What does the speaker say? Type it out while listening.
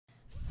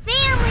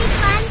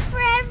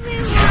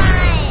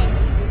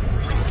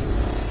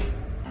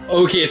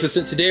Okay,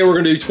 assistant, today we're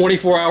going to do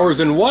 24 hours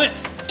in what?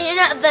 In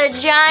the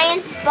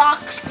giant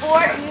box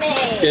fort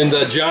maze. In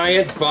the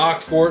giant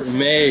box fort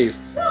maze.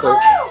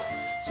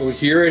 So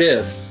here it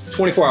is,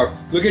 24 hours.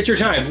 Look at your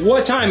time.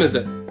 What time is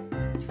it?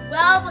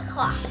 12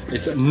 o'clock.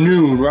 It's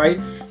noon, right?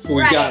 So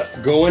we've got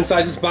to go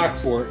inside this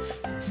box fort,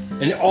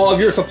 and all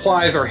of your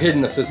supplies are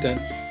hidden, assistant.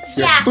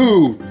 Your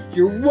food,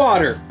 your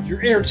water,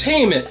 your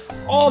entertainment,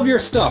 all of your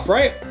stuff,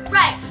 right?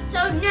 Right.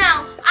 So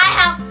now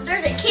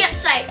there's a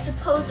campsite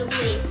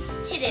supposedly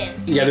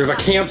hidden. Yeah, there's a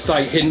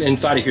campsite hidden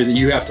inside of here that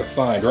you have to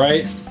find,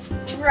 right?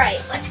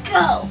 Right, let's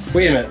go.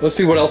 Wait a minute, let's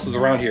see what else is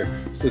around here.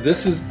 So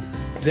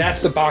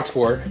that's the box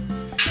fort.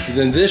 And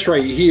then this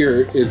right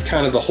here is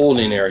kind of the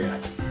holding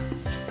area.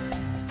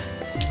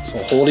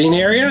 So holding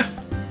area,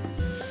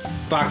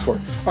 box fort.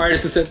 All right,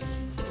 assistant.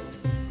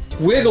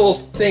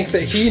 Wiggles thinks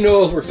that he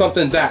knows where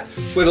something's at.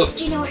 Wiggles,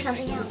 do you know where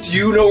something else? Do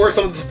you know where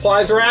some of the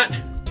supplies are at?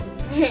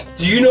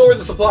 Do you know where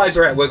the supplies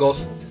are at,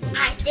 Wiggles?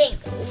 I think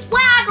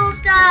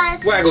Waggles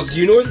does. Waggles, do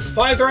you know where the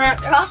supplies are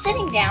at? They're all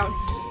sitting down.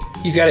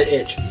 He's got an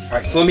itch. All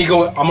right, so let me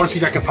go. I'm gonna see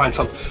if I can find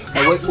some.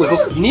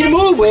 Wiggles, you need to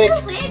move, Wiggs.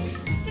 Come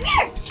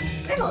here,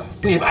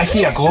 Wiggles. Wait, I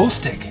see a glow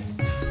stick.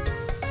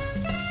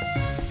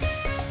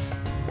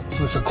 So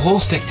there's a glow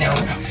stick down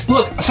there.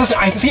 Look,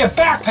 assistant, I see a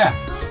backpack.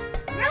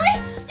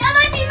 Really? That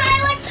might be my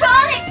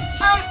electronic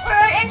or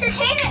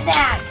entertainment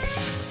bag.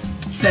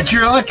 That's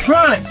your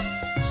electronics.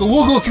 So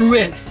we'll go through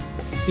it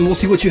and we'll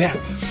see what you have.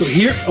 So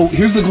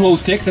here's the glow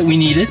stick that we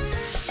needed.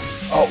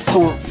 Oh, so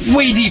we're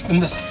way deep in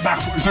this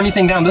box. Is there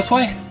anything down this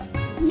way?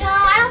 No,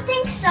 I don't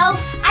think so.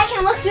 I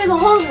can look through the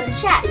holes and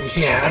check.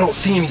 Yeah, I don't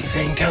see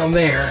anything down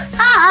there.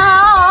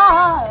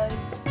 Hi.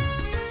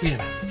 Wait a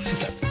minute,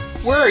 sister.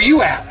 Where are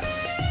you at?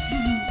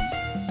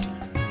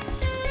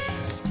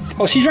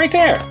 Oh, she's right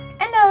there.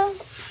 Hello. All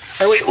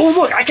right, wait. Oh,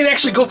 look, I can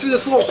actually go through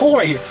this little hole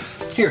right here.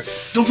 Here,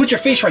 don't put your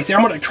face right there.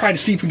 I'm gonna try to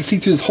see if we can see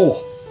through this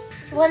hole.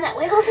 The one that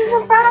Wiggles is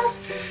in front of?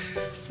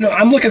 No,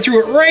 I'm looking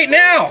through it right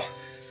now.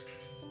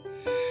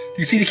 Do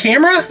you see the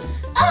camera?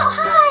 Oh,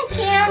 hi,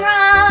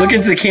 camera. Look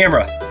into the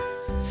camera.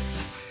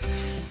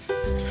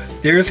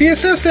 There's the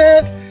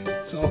assistant.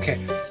 So, okay.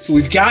 So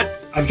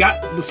I've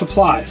got the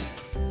supplies.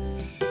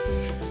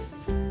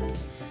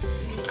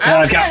 And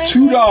I've got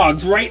two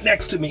dogs right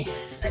next to me.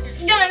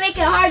 It's gonna make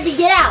it hard to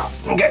get out.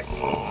 Okay.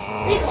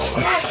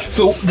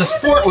 So the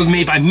fort was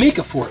made by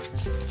Make-A-Fort.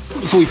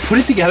 So we put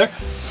it together.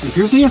 So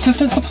here's the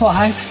assistant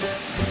supplies.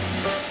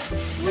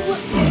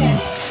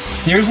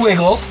 There's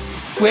Wiggles.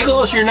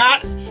 Wiggles,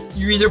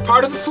 you're either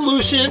part of the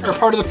solution or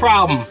part of the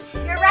problem.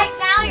 You're right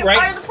now, you're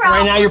part of the problem.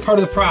 Right now, you're part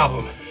of the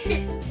problem.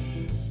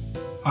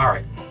 All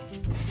right.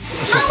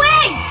 So,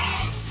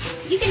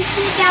 Wings! You can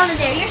sneak down in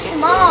there, you're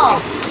small.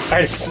 All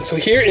right, so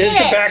here is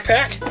the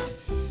backpack.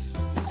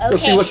 Okay.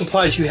 Let's see what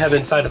supplies you have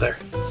inside of there.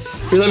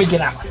 Here, let me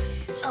get out.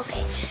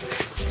 Okay.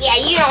 Yeah,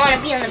 you don't want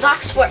to be in the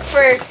box fort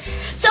for...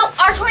 So,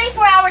 our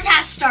 24 hours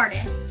has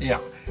started. Yeah.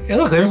 Hey,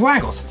 look, there's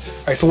Waggles.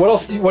 All right, so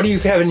what do you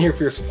have in here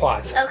for your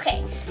supplies?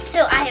 Okay,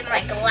 so I have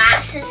my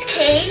glasses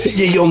case.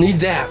 Yeah, you'll need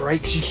that,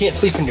 right? Because you can't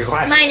sleep in your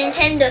glasses. My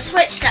Nintendo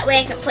Switch, that way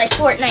I can play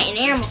Fortnite and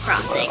Animal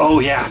Crossing. Oh,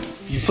 yeah.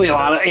 You play a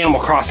lot of Animal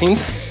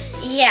Crossings.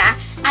 Yeah,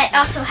 I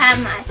also have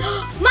my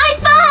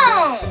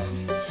phone!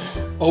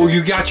 Oh,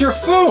 you got your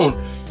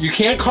phone. You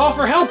can't call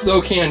for help,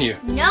 though, can you?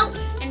 Nope,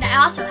 and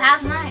I also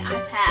have my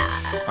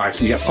iPad. All right,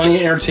 so you got plenty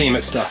of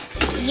entertainment stuff.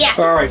 Yeah.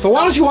 All right, so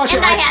why don't you watch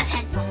And I have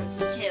headphones,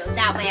 too.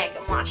 That way I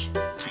can watch.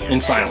 In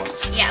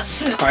silence.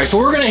 Yes. All right, so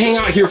we're going to hang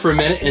out here for a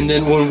minute, and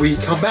then when we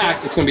come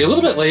back, it's going to be a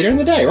little bit later in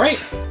the day, right?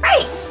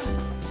 Right.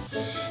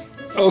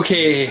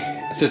 Okay,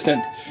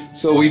 assistant.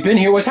 So we've been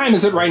here. What time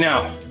is it right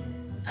now?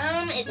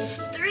 It's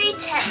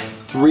 3:10.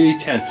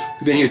 3:10.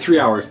 We've been here 3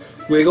 hours.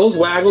 Wiggles,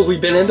 Waggles,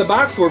 we've been in the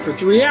box fort for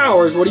 3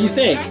 hours. What do you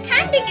think? I'm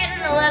kind of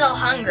getting a little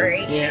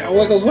hungry. Yeah,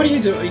 Wiggles, what are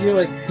you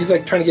doing? He's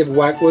like trying to give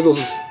Waggles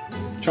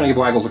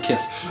a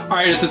kiss. All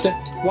right, assistant.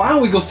 Why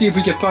don't we go see if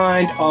we can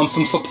find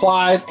some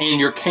supplies and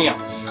your camp?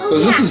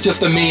 Because this is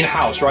just the main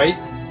house, right?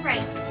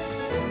 Right.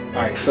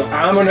 All right, so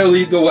I'm gonna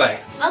lead the way.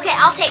 Okay,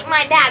 I'll take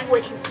my bag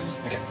with me.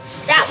 Okay.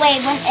 That way,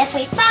 if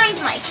we find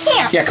my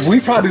camp. Yeah, because we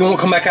probably won't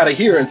come back out of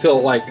here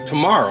until like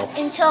tomorrow.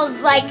 Until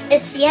like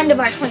it's the end of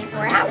our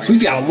 24 hours. So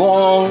we've got a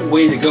long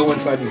way to go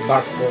inside this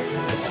box fort.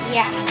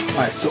 Yeah. All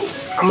right, so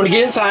I'm gonna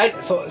get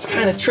inside. So it's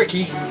kind of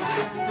tricky.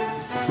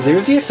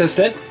 There's the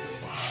assistant.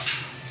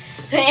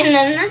 And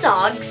then the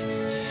dogs.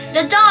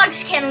 The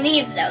dogs can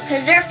leave though,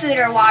 because their food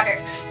or water.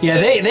 Yeah,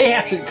 they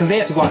have to, because they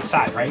have to go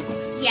outside, right?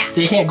 Yeah.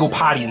 They can't go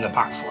potty in the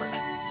box fort.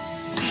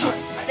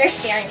 They're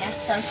staring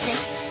at something.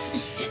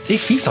 They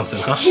see something,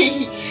 huh?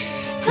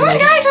 Come on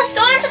guys, let's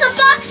go into the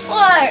box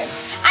fort.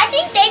 I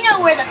think they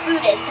know where the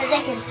food is, because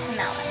they can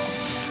smell it.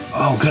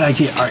 Oh, good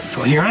idea. All right,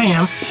 so here I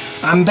am.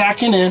 I'm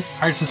backing in.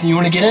 All right, so you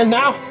want to get in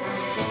now?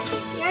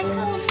 Here I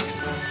come.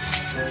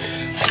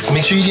 So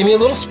make sure you give me a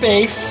little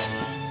space.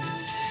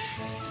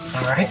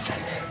 All right.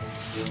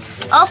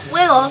 Oh,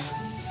 Wiggles.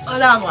 Oh,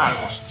 that was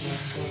Waggles.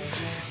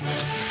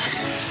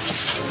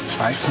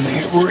 All right,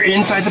 so we're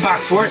inside the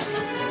box fort.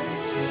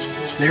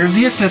 There's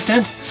the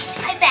assistant.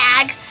 My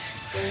bag.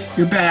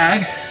 your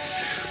bag.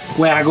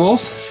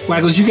 Waggles.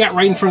 Waggles, you got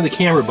right in front of the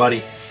camera,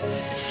 buddy.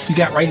 You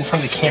got right in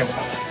front of the camera.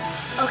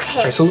 Okay.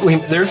 All right, so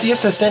there's the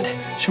assistant.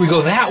 Should we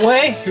go that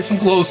way? Here's some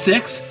glow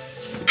sticks.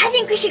 I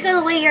think we should go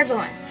the way you're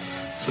going.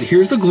 So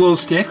here's the glow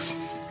sticks.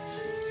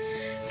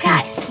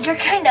 Guys, you're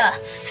kind of...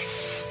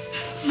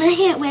 Look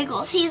at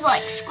Wiggles. He's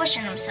like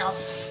squishing himself.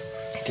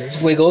 There's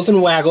Wiggles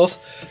and Waggles.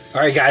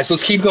 All right, guys,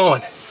 let's keep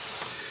going.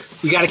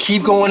 We got to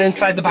keep going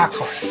inside the box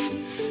fort.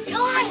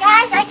 Go on,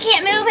 guys. I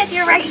can't move if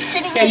you're right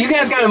sitting. Yeah, you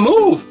guys got to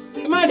move.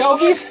 Come on,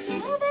 doggies.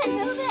 Move it,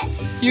 move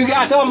it. You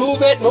got to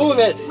move it, move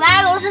it.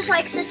 Waggles just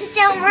likes to sit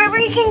down wherever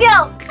he can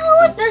go. Oh,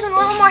 look, there's a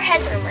little more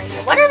headroom right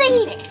here. What are they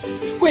eating?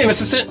 Wait a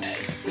minute, assistant.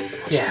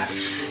 Yeah.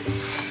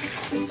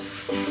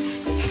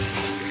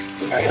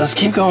 All right, let's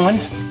keep going.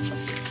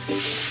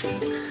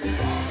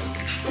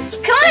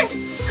 Come on,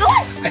 go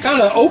on. I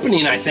found an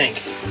opening, I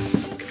think.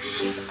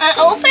 An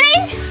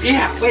opening?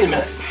 Yeah, wait a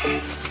minute.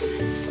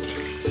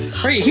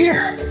 Right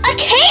here. A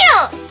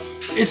camp!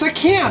 It's a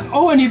camp.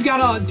 Oh, and you've got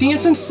a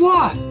dancing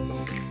sloth.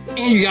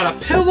 And you got a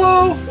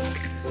pillow.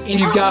 And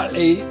you've got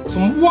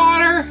some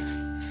water.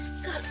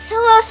 Got a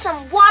pillow,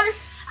 some water.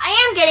 I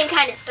am getting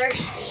kind of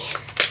thirsty.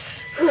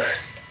 Whew.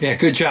 Yeah,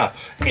 good job.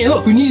 Hey,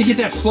 look, we need to get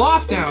that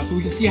sloth down so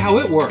we can see how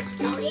it works.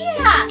 Oh,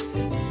 yeah.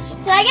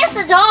 So I guess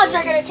the dogs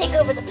are going to take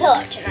over the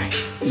pillow tonight.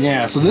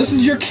 Yeah, so this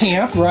is your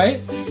camp, right?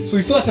 So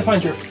we still have to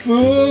find your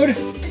food.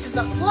 This is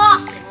the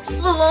flossing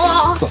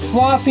sloth. The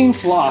flossing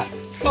sloth.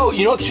 Oh,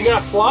 you know what? You're going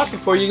to floss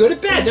before you go to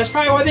bed. That's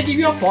probably why they give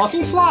you a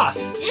flossing sloth.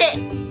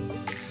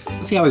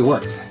 Let's see how he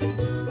works.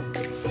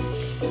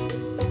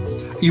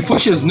 You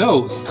push his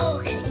nose.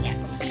 Okay, yeah.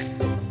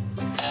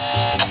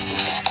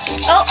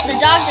 Oh, the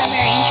dogs are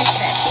very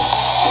interested.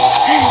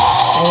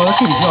 Oh,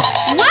 look at him go.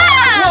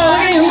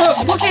 Wow!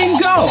 Oh, look at him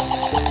go.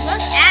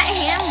 Look at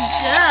him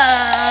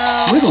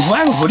go. Wiggles,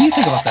 Waggles, what do you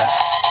think about that?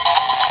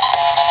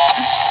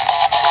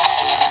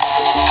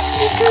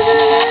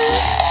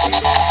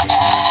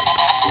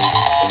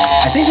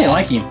 I think they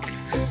like him.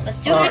 Let's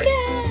do it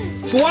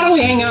again. So why don't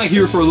we hang out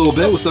here for a little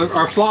bit with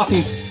our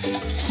flossing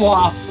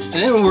sloth, and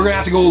then we're gonna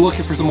have to go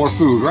looking for some more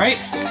food, right?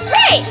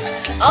 Great.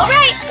 All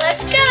right,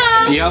 let's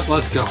go. Yep,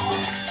 let's go.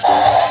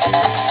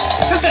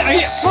 Assistant,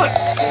 look,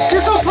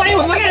 you're so playing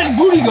with. Look at his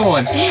booty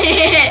going.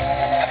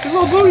 His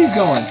little booty's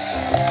going.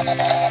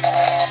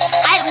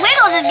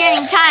 Wiggles is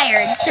getting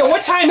tired. Yeah,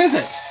 what time is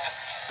it?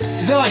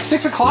 Is it like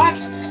 6 o'clock?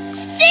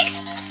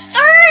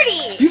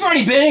 6:30. You've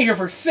already been in here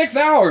for 6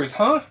 hours,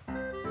 huh?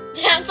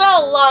 That's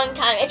a long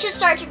time. It should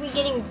start to be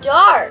getting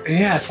dark.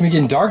 Yeah, it's gonna be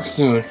getting dark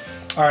soon.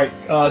 All right,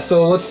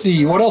 so let's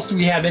see. What else do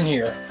we have in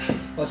here?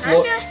 Let's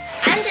look.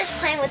 I'm just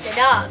playing with the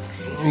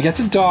dogs. We got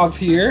some dogs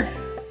here.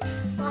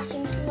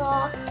 Flossing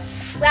sloth.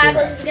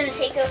 Waggles is gonna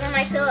take over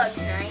my pillow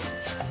tonight.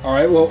 All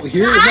right, well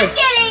here is. I'm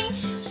getting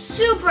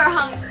super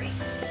hungry.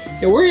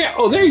 Yeah, where are you at?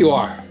 Oh, there you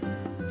are.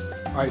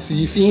 All right, so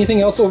you see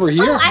anything else over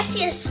here? Oh, I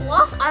see a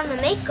sloth on the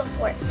makeup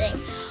board thing. Ooh,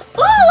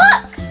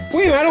 look!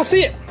 Wait a minute, I don't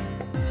see it.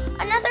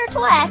 Another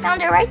toy. I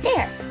found it right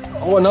there.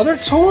 Oh, another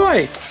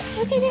toy.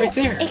 Look at it. Right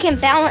there. It can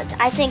balance,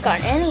 I think,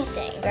 on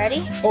anything.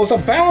 Ready? Oh, it's a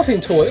balancing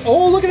toy.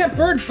 Oh, look at that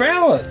bird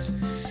balance.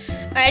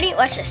 Ready?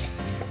 Watch this.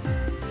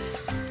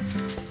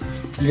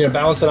 You're gonna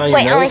balance it on your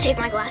Wait, nose? let me take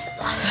my glasses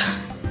off.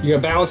 You're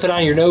gonna balance it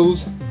on your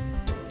nose?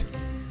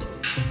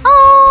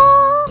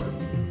 Oh!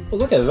 Oh,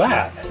 look at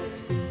that.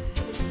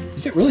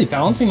 Is it really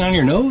balancing on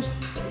your nose?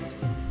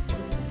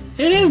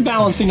 It is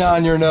balancing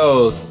on your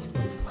nose.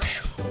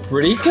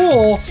 Pretty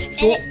cool.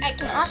 So, And I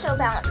can also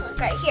balance, look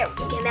right here. We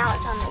can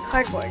balance on the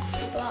cardboard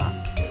block.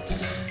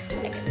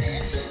 Look at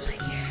this.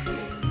 Right here.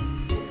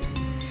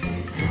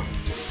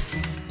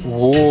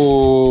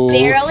 whoa.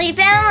 Barely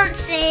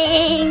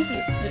balancing.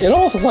 It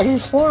almost looks like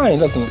he's flying,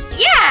 doesn't it?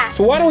 Yeah.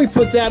 So why don't we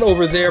put that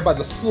over there by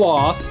the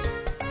sloth,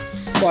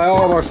 by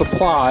all of our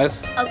supplies.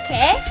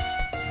 Okay.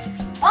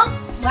 Oh,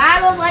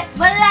 Waggles, what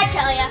did I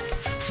tell you?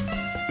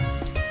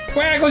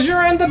 Waggles,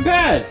 you're on the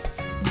bed.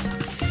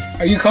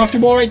 Are you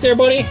comfortable right there,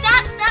 buddy?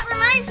 That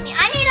reminds me.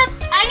 I need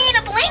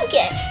a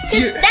blanket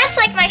because that's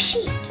like my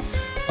sheet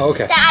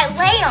Okay. that I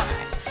lay on.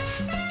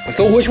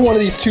 So which one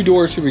of these two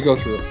doors should we go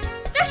through?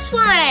 This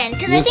one,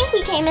 because I think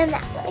we came in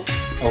that way.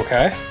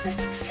 Okay.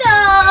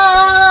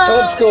 Go. So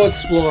let's go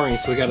exploring.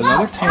 So we got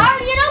another tunnel.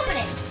 Already an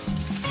opening.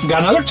 We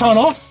got another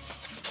tunnel.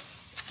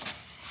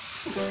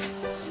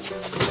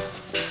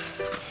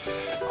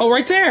 Oh,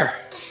 right there.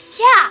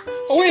 Yeah.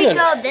 Oh, wait a Should we minute.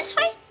 go this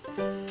way?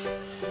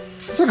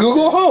 It's a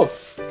Google Home.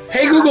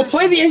 Hey Google,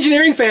 play The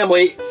Engineering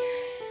Family.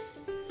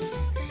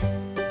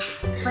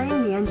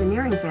 Playing The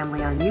Engineering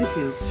Family on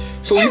YouTube.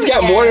 So we've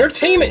got more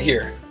entertainment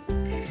here.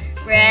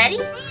 Ready?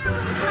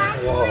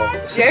 Whoa.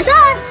 Here's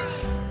us.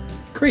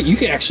 Great, you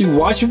can actually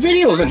watch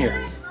videos in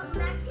here.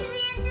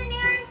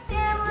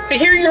 I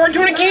hear you are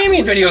doing a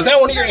gaming video. Is that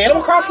one of your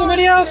Animal Crossing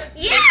videos?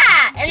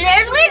 Yeah, and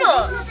there's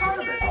Wiggles.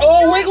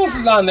 Oh, Wiggles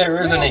is on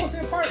there, isn't he?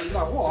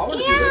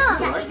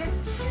 Yeah.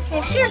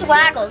 And here's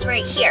Waggles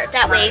right here.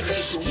 That way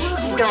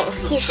you don't,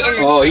 he's in the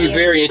Oh, he's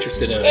video. very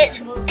interested in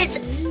it. It's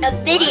a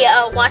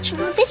video, watching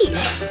a video.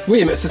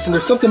 Wait a minute, sister,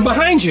 there's something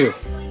behind you.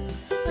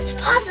 Look Let's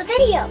pause the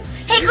video.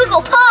 Hey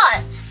Google,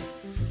 pause.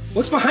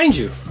 What's behind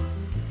you?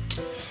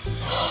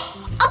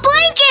 A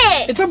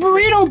blanket. It's a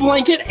burrito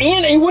blanket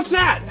and a, what's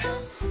that?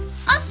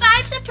 A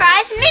 5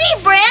 surprise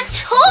mini brand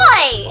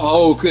toy.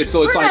 Oh, good.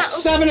 So it's We're like gonna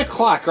 7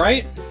 o'clock,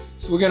 right?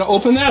 So we're gonna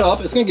open that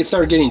up. It's gonna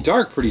start getting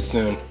dark pretty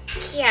soon.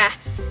 Yeah.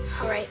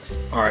 All right.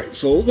 All right.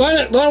 So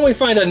why don't we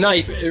find a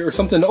knife or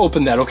something to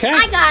open that? Okay.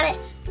 I got it.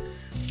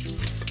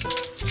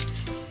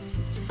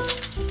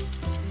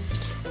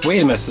 Wait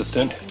a minute,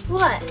 assistant.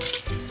 What?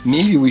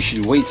 Maybe we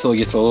should wait till it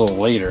gets a little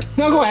later.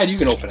 No, go ahead. You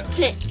can open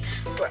it.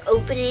 We're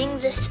opening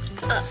this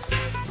up.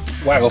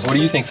 Waggles, what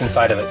do you think's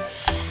inside of it?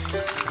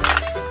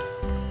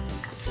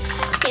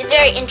 He's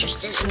very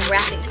interested in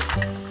wrapping.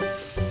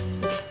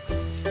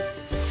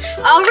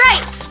 All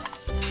right.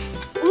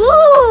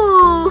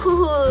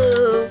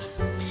 Ooh.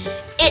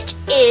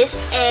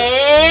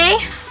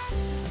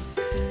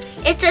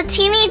 It's a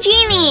Teeny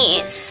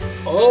Genies.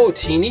 Oh,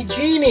 teeny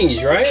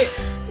genies, right?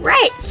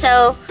 Right.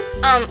 So,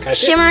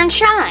 shimmer and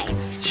shine.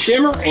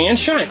 Shimmer and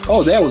shine.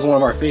 Oh, that was one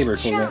of our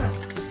favorites. Wasn't it?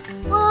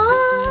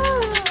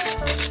 Whoa.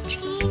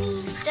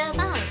 Genie's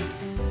divine.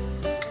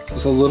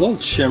 It's a little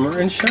shimmer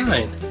and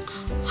shine.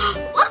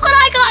 Look what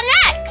I got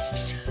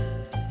next.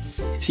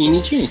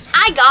 Teeny genies.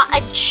 I got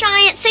a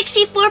giant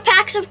 64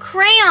 packs of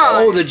crayons.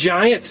 Oh, the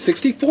giant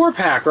 64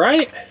 pack,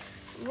 right?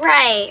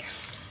 Right.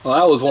 Well,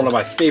 that was one of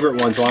my favorite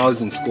ones while I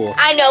was in school.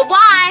 I know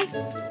why.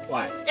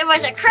 Why? There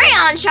was a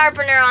crayon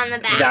sharpener on the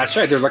back. That's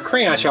right. There's a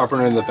crayon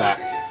sharpener in the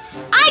back.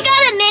 I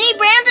got a mini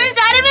brand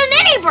inside of a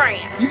mini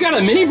brand. You got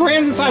a mini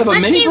brand inside of a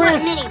mini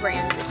brand? Let's see what mini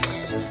brand this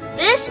is.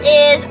 This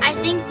is, I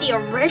think, the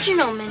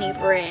original mini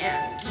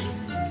brand.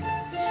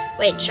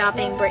 Wait,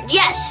 shopping brand.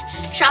 Yes,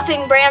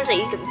 shopping brands that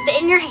you can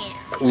fit in your hand.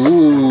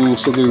 Ooh,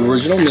 so the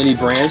original mini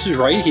brands is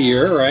right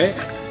here, right?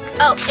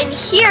 Oh, and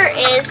here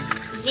is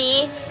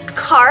the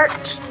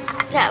cart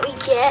that we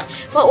get,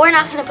 but we're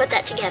not going to put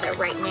that together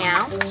right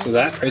now. So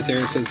that right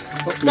there says...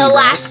 Oh, The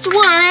last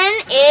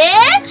one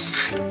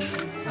is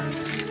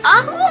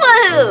a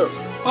hula hoop.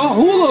 A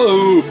hula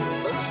hoop.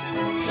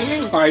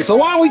 All right, so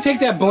why don't we take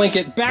that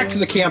blanket back to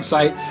the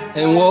campsite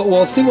and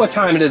we'll see what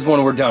time it is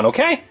when we're done,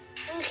 okay?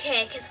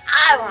 Okay, because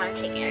I want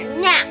to take a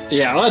nap.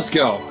 Yeah, let's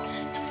go.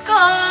 Let's go.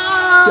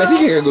 I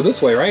think you're gonna go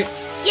this way, right?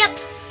 Yep.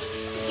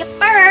 Yep,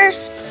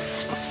 first.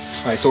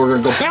 All right, so we're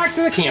gonna go back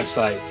to the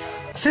campsite.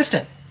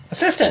 Assistant,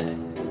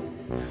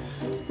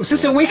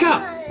 wake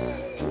up.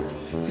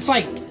 It's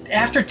like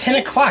after 10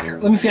 o'clock.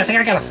 Let me see, I think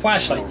I got a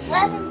flashlight.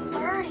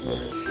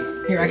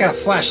 11:30. Here, I got a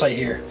flashlight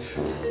here.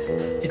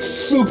 It's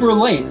super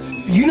late.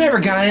 You never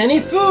got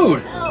any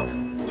food. Oh,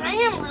 I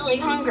am really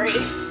hungry.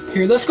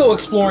 Here, let's go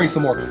exploring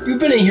some more. You've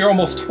been in here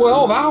almost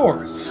 12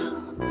 hours.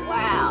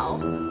 Wow.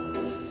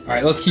 All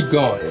right, let's keep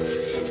going.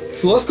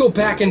 So let's go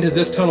back into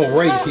this tunnel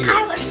right here.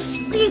 I was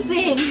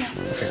sleeping.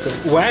 Okay, so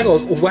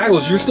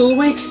Waggles, you're still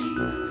awake?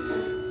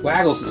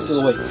 Waggles is still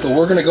awake. So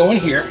we're gonna go in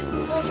here.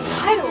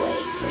 Wide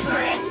awake. All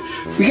right,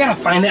 we gotta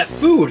find that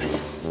food.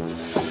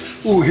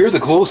 Ooh, here are the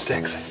glow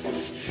sticks.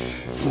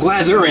 I'm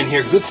glad they're in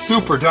here because it's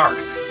super dark.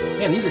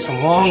 Man, these are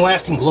some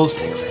long-lasting glow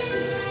sticks.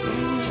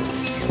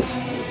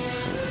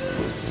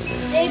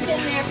 They've been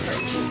there for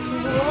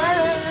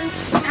 11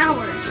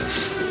 hours.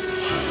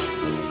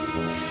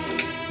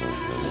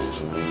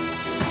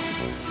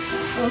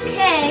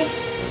 Okay.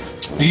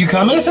 Are you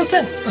coming,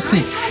 assistant? Let's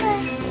see.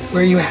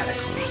 Where are you at?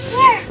 Right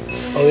here.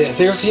 Oh yeah,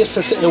 there's the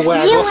assistant and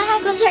Waggles. You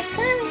Waggles are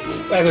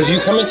coming. Waggles, you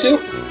coming too?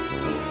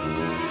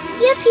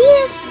 Yep, he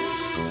is.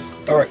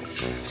 All right,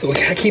 so we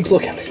gotta keep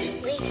looking.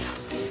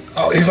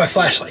 Oh, here's my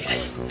flashlight.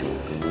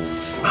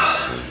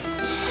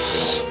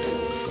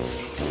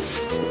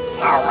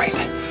 All right,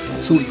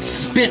 so we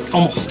spent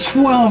almost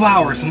 12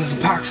 hours in this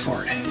box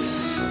fort.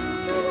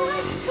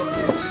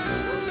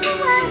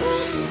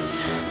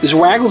 Is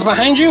Waggles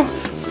behind you?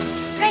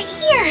 Right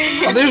here.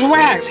 Oh, there's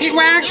Wags. Hey,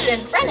 Wags. He's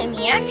in front of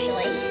me,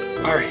 actually.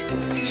 All right,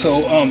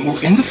 so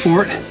we're in the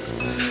fort.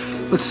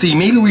 Let's see,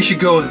 maybe we should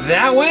go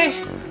that way?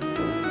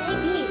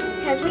 Maybe,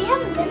 because we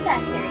haven't been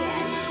back there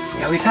yet.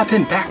 Yeah, we've not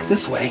been back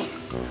this way.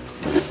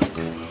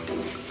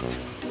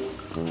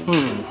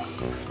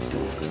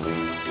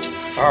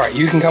 All right,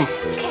 you can come.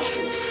 Okay,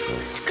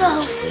 let's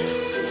go.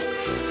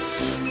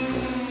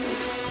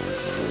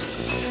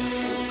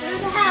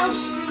 There's the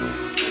house.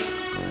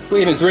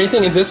 Wait a minute, is there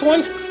anything in this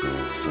one?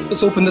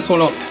 Let's open this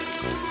one up.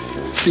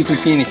 See if we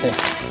see anything.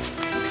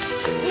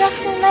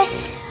 Nothing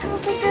nice. I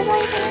don't think there's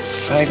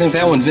anything. I think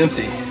that one's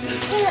empty.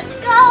 Okay, let's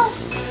go.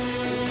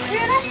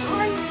 Through this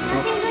one.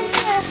 Nothing's in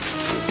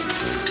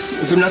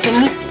there. Is there nothing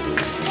in there?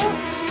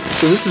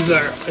 So this is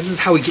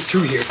how we get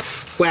through here.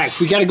 Wags,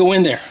 we gotta go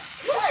in there.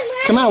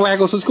 Come on,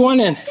 Waggles, let's go on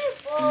in.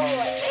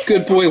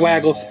 Good boy,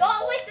 Waggles. Go all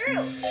the way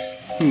through.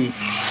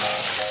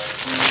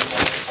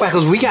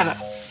 Waggles, we gotta.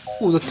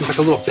 Ooh, look, there's like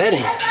a little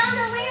bedding. I found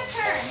a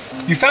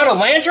lantern. You found a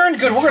lantern?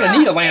 Good, we're gonna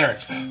need a lantern.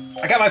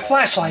 I got my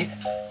flashlight.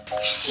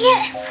 You see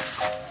it?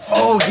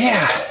 Oh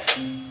yeah.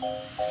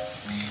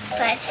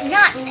 But it's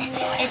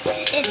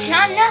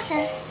not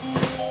nothing.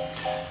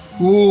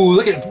 Ooh,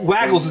 look at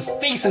Waggles'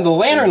 face in the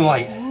lantern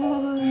light.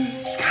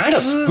 It's kind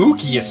of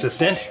spooky,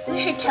 Assistant. We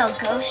should tell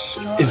ghost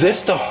stories. Is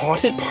this the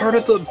haunted part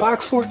of the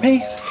box fort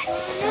maze?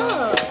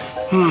 No.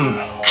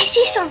 I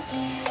see some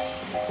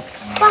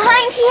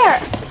behind here.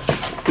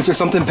 Is there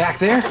something back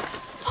there?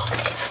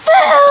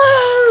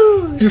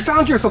 Food! You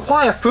found your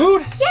supply of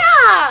food?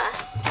 Yeah.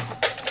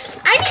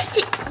 I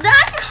need to.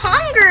 I'm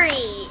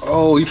hungry.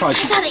 Oh, you probably I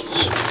should. gotta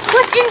eat.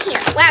 What's in here?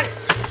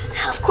 Waggles.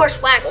 Of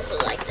course, Waggles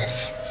would like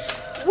this.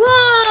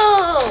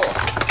 Whoa!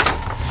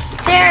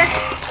 There's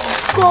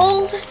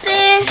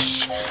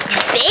goldfish,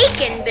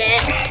 bacon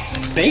bits.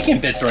 Bacon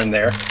bits are in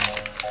there.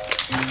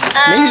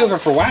 Maybe those are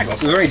for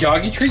Waggles. Is there any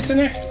doggy treats in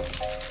there?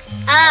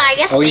 I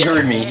guess. Oh, you bacon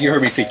heard me. bits. You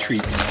heard me say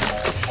treats.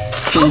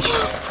 Pinch.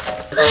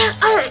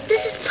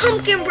 This is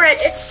pumpkin bread.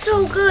 It's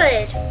so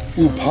good.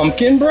 Ooh,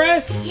 pumpkin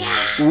bread?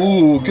 Yeah.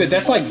 Ooh, good.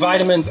 That's like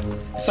vitamins.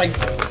 It's like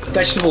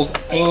vegetables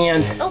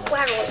and... Oh,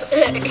 Waggles.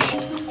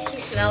 He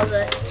smells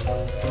it.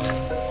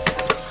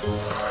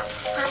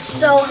 I'm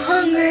so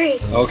hungry.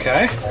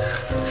 Okay.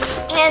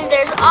 And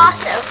there's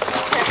also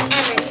some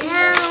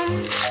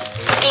M&M's.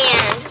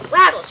 And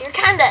Waggles, you're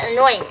kind of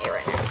annoying me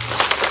right now.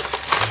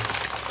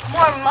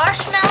 More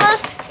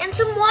marshmallows and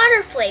some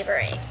water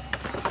flavoring.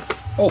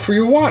 Oh, for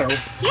your water?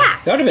 Yeah.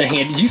 That would have been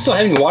handy. Do you still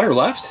have any water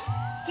left?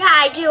 Yeah,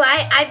 I do.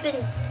 I've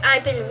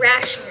been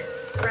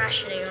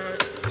rationing on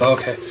it.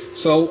 Okay.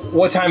 So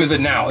what time is it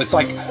now? It's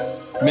like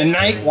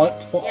midnight?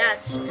 What? Yeah,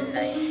 it's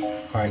midnight.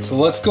 All right, so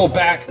let's go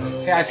back.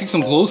 Hey, I see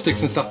some glow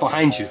sticks and stuff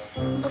behind you.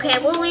 Okay,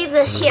 we'll leave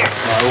this here. All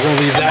right, we're gonna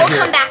leave And that we'll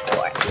here. come back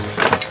for it.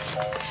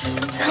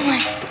 Come on.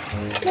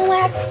 No,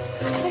 Wax.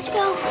 Let's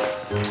go.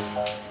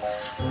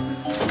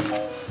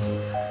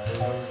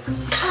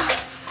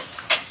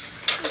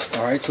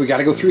 All right, so we got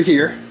to go through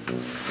here.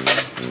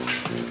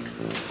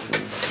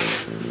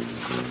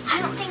 I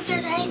don't think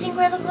there's anything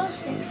where the glow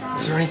sticks are.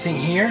 Is there anything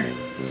here?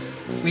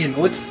 Wait a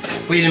minute.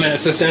 Wait a minute,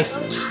 Assistant.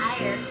 I'm so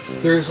tired.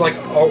 There's like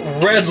a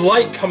red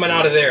light coming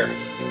out of there.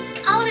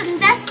 I'll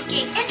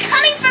investigate. It's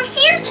coming from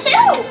here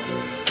too.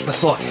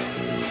 Let's look.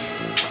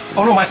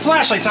 Oh no, my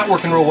flashlight's not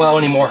working real well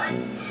anymore.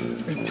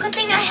 Good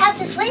thing I have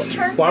this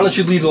lantern. Why don't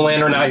you leave the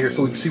lantern out here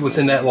so we can see what's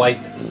in that light?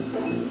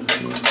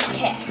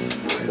 Okay.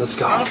 All right, let's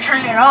I'll go.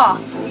 turn it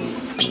off.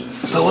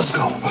 So let's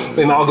go. Wait a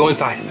minute, I'll go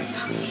inside.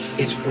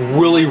 It's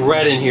really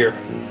red in here.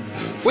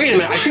 Wait a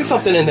minute, I see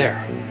something in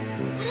there.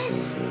 What is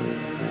it?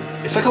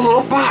 It's like a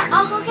little box.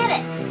 I'll go get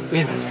it.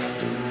 Wait a minute.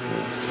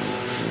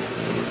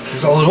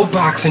 There's a little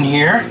box in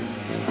here.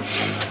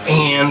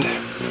 And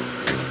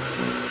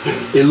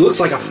it looks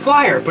like a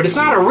fire, but it's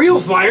not a real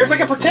fire. It's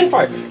like a pretend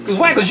fire. Because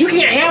why? Because you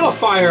can't have a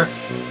fire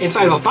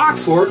inside of a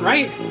box fort,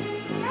 right?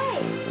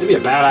 Right. That'd be a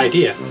bad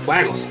idea.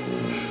 Waggles.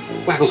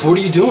 Waggles, what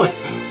are you doing?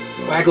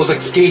 Waggles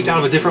escaped out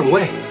of a different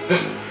way.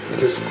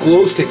 There's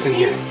glow sticks in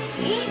here.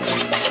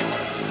 Escaped?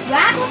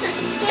 Waggles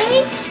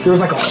escaped? There was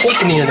like a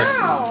opening in there.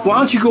 No. Why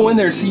don't you go in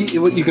there and see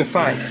what you can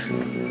find?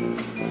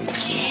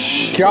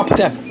 Okay. Here, I'll put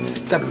that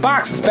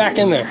box is back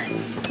in there.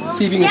 Well,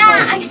 See if you can yeah,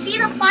 find I see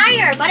the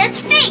fire, but it's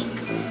fake.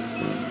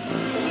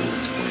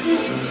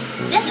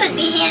 This would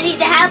be handy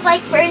to have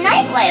like for a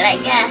nightlight, I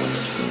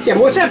guess. Yeah,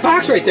 but what's that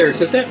box right there,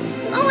 Assistant?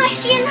 Oh, I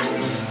see another.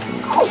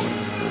 Oh, a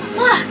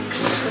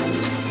box.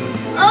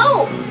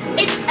 Oh,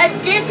 it's a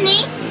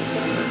Disney.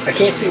 I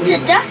can't see. It's a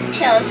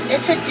DuckTales.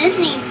 It's a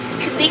Disney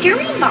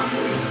figurine box.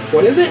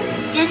 What is it?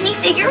 Disney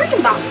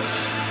figurine box.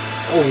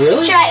 Oh,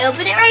 really? Should I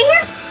open it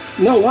right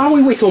here? No, why don't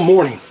we wait till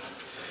morning?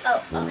 Oh,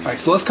 okay. All right,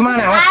 so let's come on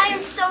out. I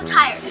am so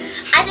tired.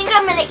 I think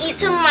I'm gonna eat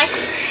some of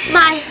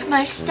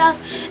my stuff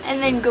and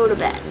then go to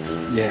bed.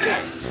 Yeah.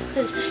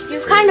 Because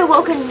you've kind of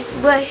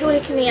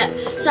waken me up,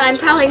 so I'm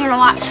probably gonna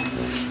watch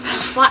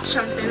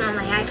something on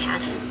my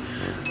iPad.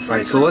 All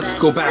right, so let's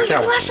go back Oh, your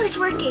that way. flashlight's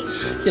working.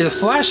 Yeah, the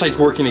flashlight's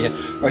working again.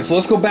 All right, so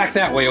let's go back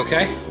that way,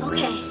 okay?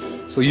 Okay.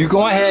 So you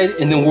go ahead,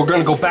 and then we're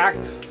gonna go back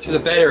to the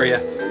bed area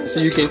so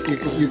you can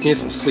get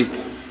some sleep.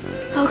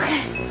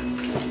 Okay.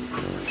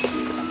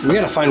 We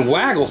gotta find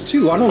Waggles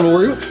too. I don't know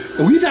where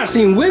we've not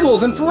seen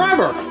Wiggles in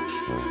forever.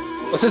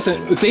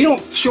 Listen, if they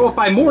don't show up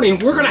by morning,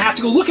 we're gonna have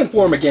to go looking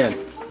for them again.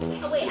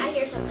 Oh wait, I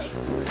hear something.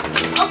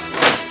 Oh,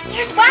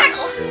 there's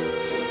Waggles.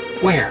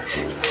 Where?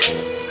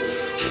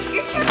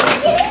 You're trying to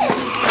get in.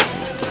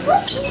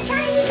 Look, he's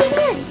trying to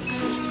get in.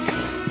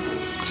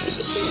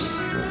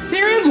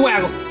 There is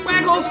Waggles.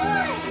 Waggles,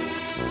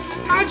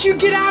 how'd you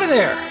get out of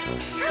there?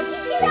 How'd you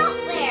get out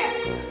there?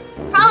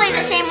 Probably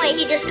the same way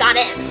he just got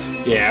in.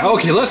 Yeah,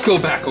 okay, let's go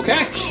back,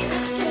 okay? Okay,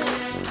 let's go.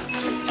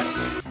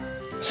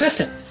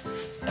 Assistant,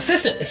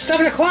 it's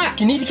 7 o'clock.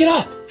 You need to get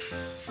up.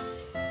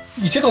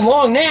 You took a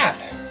long nap.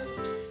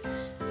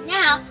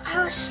 Nap?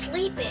 I was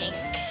sleeping.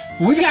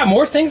 We've got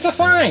more things to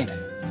find.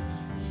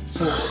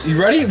 So,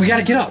 you ready? We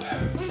gotta get up.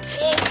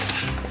 Okay.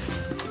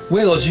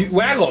 Waggles.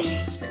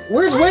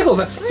 Where's Wiggles?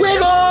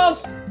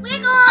 Wiggles!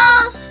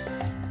 Wiggles!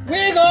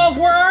 Wiggles,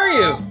 where are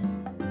you?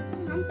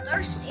 I'm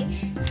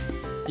thirsty.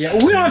 Yeah, we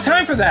don't have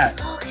time for that.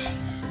 Okay.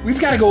 We've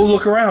got to go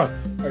look around.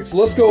 All right, so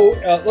let's go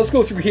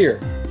through here.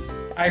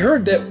 I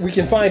heard that we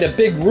can find a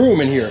big room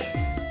in here.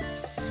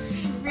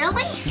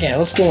 Really? Yeah,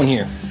 let's go in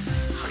here.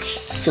 Okay,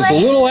 this So it's a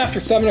little after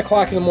 7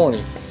 o'clock in the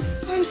morning.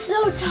 I'm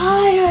so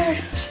tired.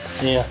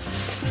 Yeah.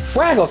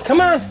 Waggles, come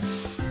on.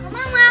 Come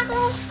on,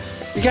 Waggles.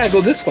 We gotta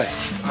go this way.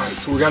 All right,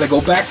 so we gotta go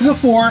back to the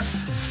fort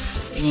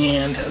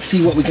and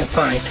see what we can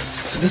find.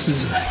 So this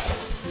is...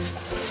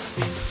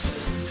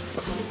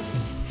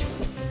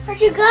 Where'd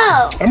you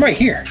go? I'm right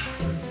here.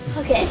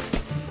 Okay.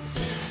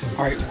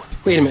 All right,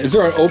 wait a minute. Is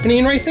there an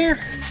opening right there?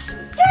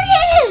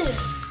 There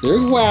is.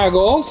 There's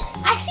Waggles.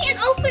 I see an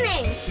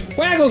opening.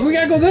 Waggles, we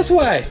gotta go this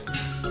way.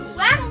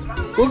 Waggles,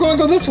 wrong way. We're gonna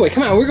go this way.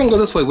 Come on, we're gonna go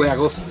this way,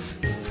 Waggles.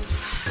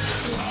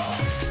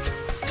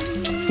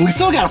 We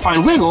still gotta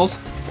find Wiggles.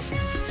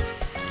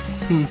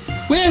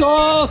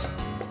 Wiggles!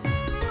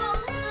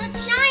 Oh, this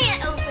is a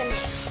giant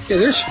opening. Yeah,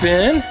 there's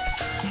Finn.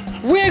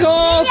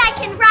 Wiggles! Maybe I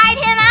can ride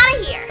him out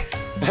of here.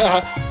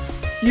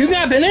 You've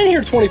not been in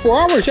here 24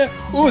 hours yet.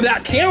 Ooh,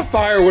 that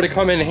campfire would have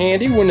come in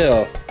handy, wouldn't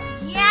it?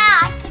 Yeah,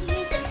 I could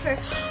use it for... I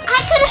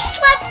could have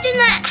slept in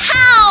that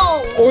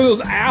house. Oh, those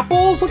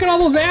apples? Look at all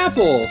those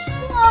apples.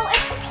 Oh,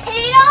 and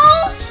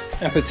potatoes?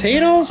 And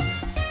potatoes?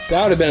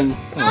 That would have been...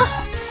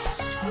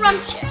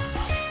 Scrumptious.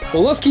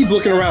 Well, let's keep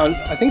looking around.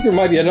 I think there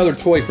might be another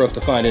toy for us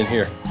to find in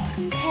here.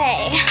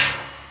 Okay.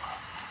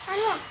 I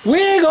don't see...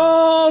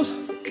 Wiggles!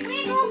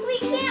 Wiggles, we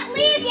can't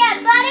leave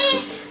yet,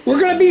 buddy. We're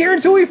gonna be here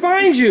until we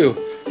find you.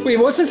 Wait,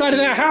 what's inside of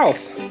that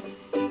house?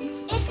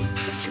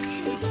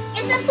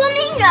 It's a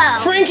flamingo.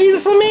 Frankie the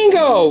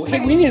flamingo! Hey,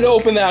 we need to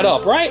open that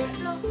up, right?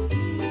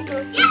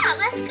 Yeah,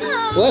 let's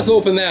go. Well, let's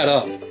open that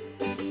up.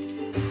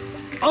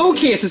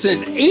 Okay, so it's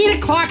 8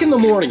 o'clock in the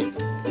morning.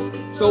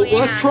 So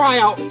let's try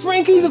out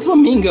Frankie the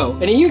flamingo.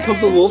 And here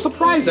comes a little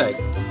surprise egg.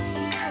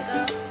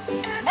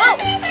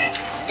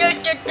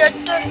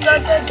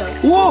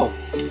 Whoa. Whoa,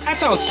 that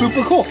sounds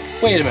super cool.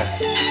 Wait a minute.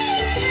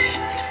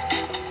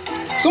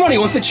 Somebody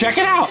wants to check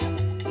it out.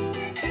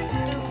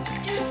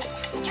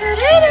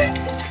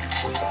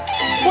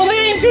 Well, they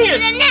ain't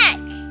did. The neck.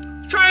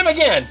 Try him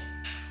again.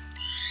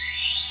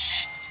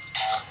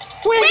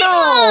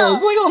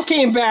 Wiggles! Wiggles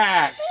came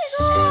back.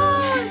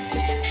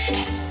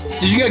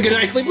 Did you get a good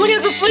night's sleep? Look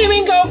at the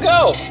flamingo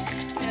go.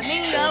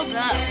 Flamingo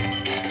go.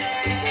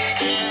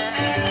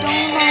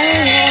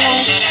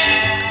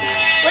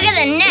 Look at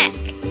the neck.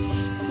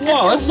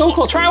 Whoa, that's so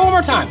cool. Try it one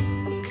more time.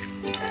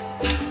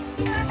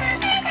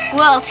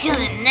 Whoa, feel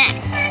the neck.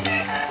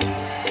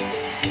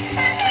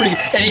 Pretty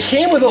good. And he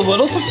came with a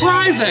little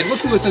surprise egg.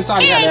 Let's see what's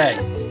inside that egg.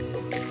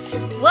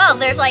 Whoa,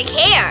 there's like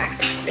hair.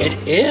 It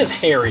is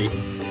hairy.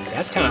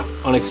 That's kind of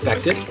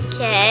unexpected.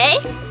 Okay.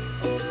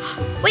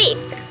 Wait.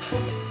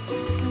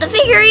 The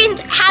figurine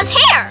has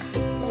hair.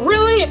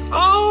 Really?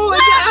 Oh,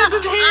 it has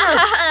his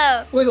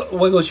hair.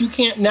 Wiggles, you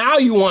can't. Now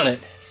you want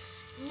it.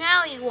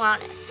 Now you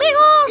want it.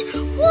 Wiggles.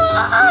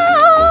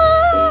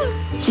 Whoa.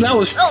 So that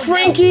was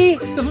Frankie.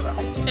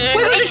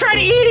 Wiggles, you're trying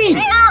to eat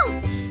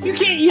him. You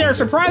can't eat our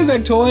surprise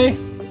egg toy.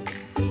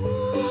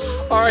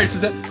 All right, so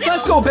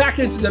let's go back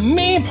into the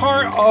main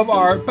part of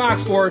our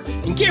box fort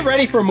and get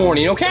ready for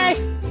morning, okay?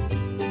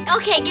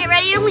 Okay, get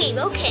ready to leave.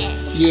 Okay.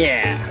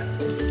 Yeah.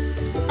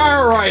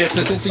 All right,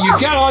 assistant. So you've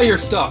got all your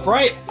stuff,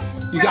 right?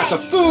 You got the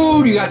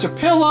food. You got your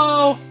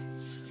pillow.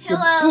 Your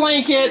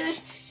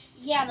blankets.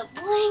 Yeah, the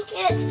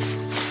blankets.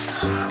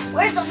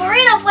 Where's the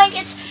burrito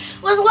blankets?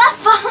 Was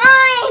left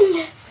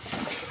behind.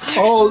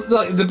 Oh,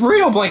 the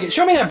burrito blanket.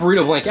 Show me that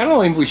burrito blanket. I don't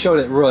know if we showed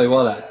it really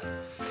well.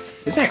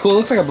 Isn't that cool? It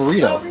looks like a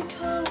burrito.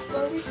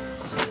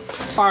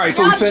 All right,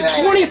 so we spent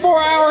 24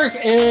 hours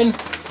in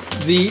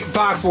the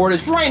box fort.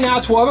 It's right now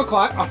 12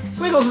 o'clock.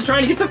 Wiggles is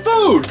trying to get the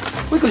food.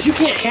 Wiggles, you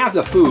can't have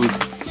the food.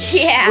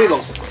 Yeah.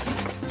 Wiggles.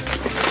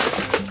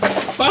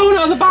 Oh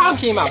no, the bottom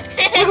came out.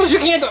 Wiggles, you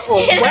can't.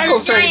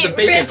 Waggles trying to get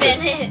the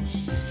bacon.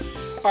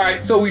 All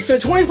right, so we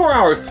spent 24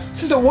 hours.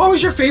 So what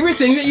was your favorite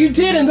thing that you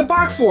did in the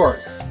box fort?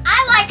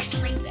 I like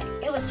sleeping.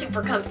 It was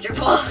super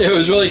comfortable. It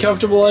was really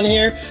comfortable in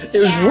here. It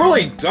was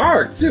really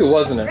dark too,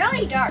 wasn't it?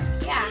 Really dark,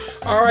 yeah.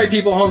 All right,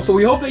 people home. So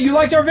we hope that you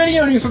liked our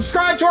video and you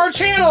subscribe to our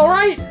channel,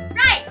 right?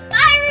 Right.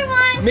 Bye,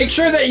 everyone. Make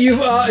sure that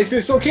you, if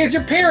it's okay with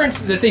your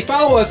parents, that they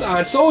follow us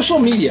on social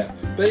media.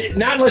 But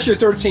not unless you're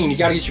 13. You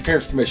got to get your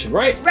parents' permission,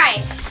 right?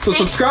 Right. So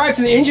subscribe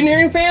to the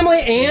Engineering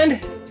Family and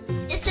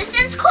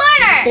Assistant's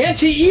Corner. And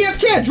TEF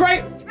Kids,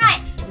 right? Right.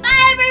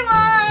 Bye,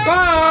 everyone.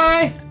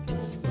 Bye.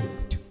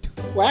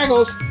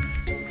 Waggles.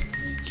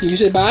 Can you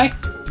say bye?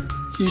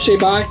 Can you say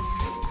bye?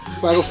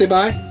 Waggles, say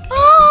bye.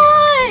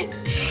 Bye.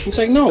 He's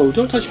like, no,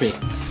 don't touch me.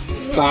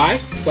 Bye,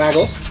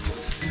 Waggles.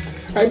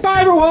 All right,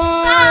 bye, everyone.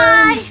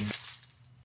 Bye.